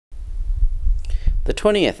The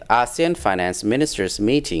 20th Asean Finance Ministers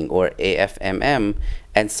Meeting, or AFMM,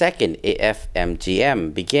 and 2nd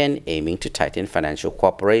AFMGM began aiming to tighten financial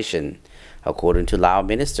cooperation. According to Lao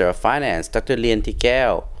Minister of Finance, Dr. Lien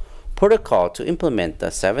Thikeo, protocol to implement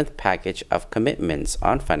the 7th package of commitments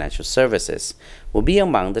on financial services will be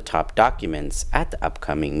among the top documents at the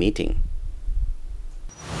upcoming meeting.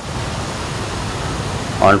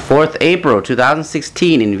 On 4th April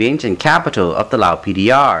 2016 in Vientiane Capital of the Lao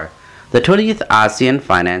PDR, the 20th Asean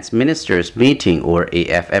Finance Ministers Meeting, or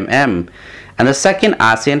AFMM, and the 2nd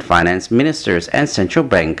Asean Finance Ministers and Central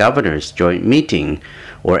Bank Governors Joint Meeting,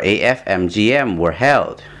 or AFMGM, were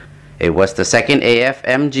held. It was the 2nd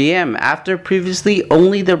AFMGM after previously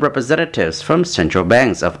only the representatives from central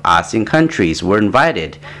banks of ASEAN countries were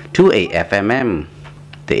invited to AFMM.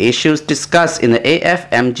 The issues discussed in the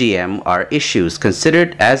AFMGM are issues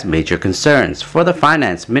considered as major concerns for the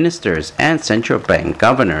finance ministers and central bank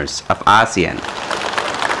governors of ASEAN.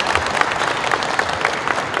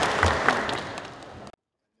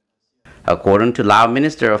 According to Lao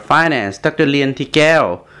Minister of Finance, Dr. Lien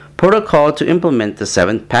Thikeo, protocol to implement the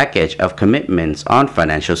 7th package of commitments on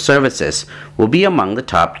financial services will be among the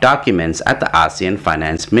top documents at the Asean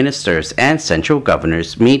Finance Ministers and Central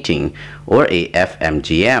Governors Meeting, or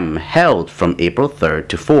AFMGM, held from April 3rd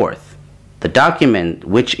to 4th. The document,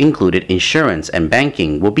 which included insurance and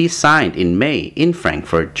banking, will be signed in May in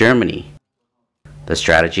Frankfurt, Germany. The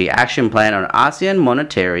Strategy Action Plan on ASEAN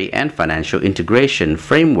Monetary and Financial Integration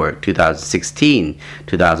Framework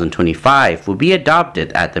 2016-2025 will be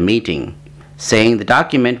adopted at the meeting, saying the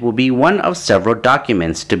document will be one of several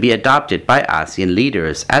documents to be adopted by ASEAN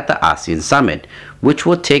leaders at the ASEAN Summit, which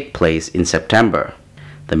will take place in September.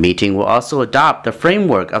 The meeting will also adopt the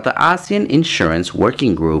framework of the ASEAN Insurance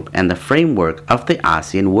Working Group and the framework of the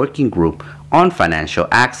ASEAN Working Group on Financial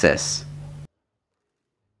Access.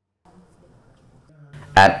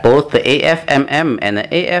 At both the AFMM and the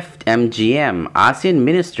AFMGM, ASEAN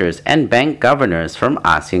ministers and bank governors from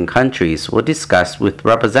ASEAN countries will discuss with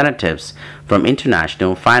representatives from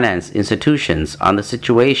international finance institutions on the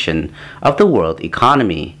situation of the world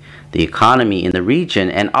economy, the economy in the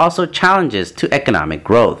region, and also challenges to economic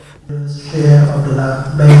growth.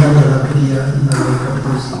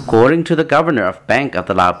 According to the governor of Bank of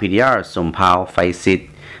the Lao PDR, Sompao Phaisit,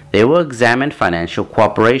 they will examine financial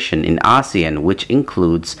cooperation in ASEAN, which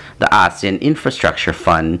includes the ASEAN Infrastructure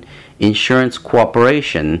Fund, insurance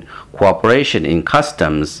cooperation, cooperation in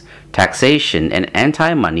customs, taxation and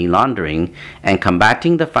anti-money laundering, and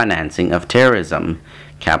combating the financing of terrorism,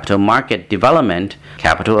 capital market development,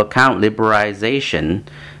 capital account liberalization,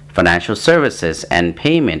 financial services, and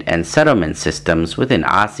payment and settlement systems within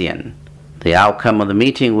ASEAN. The outcome of the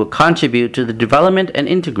meeting will contribute to the development and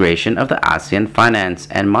integration of the ASEAN finance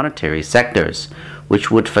and monetary sectors, which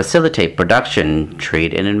would facilitate production,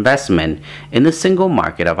 trade, and investment in the single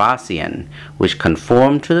market of ASEAN, which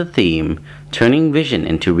conform to the theme, Turning Vision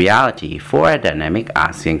into Reality for a Dynamic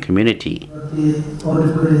ASEAN Community.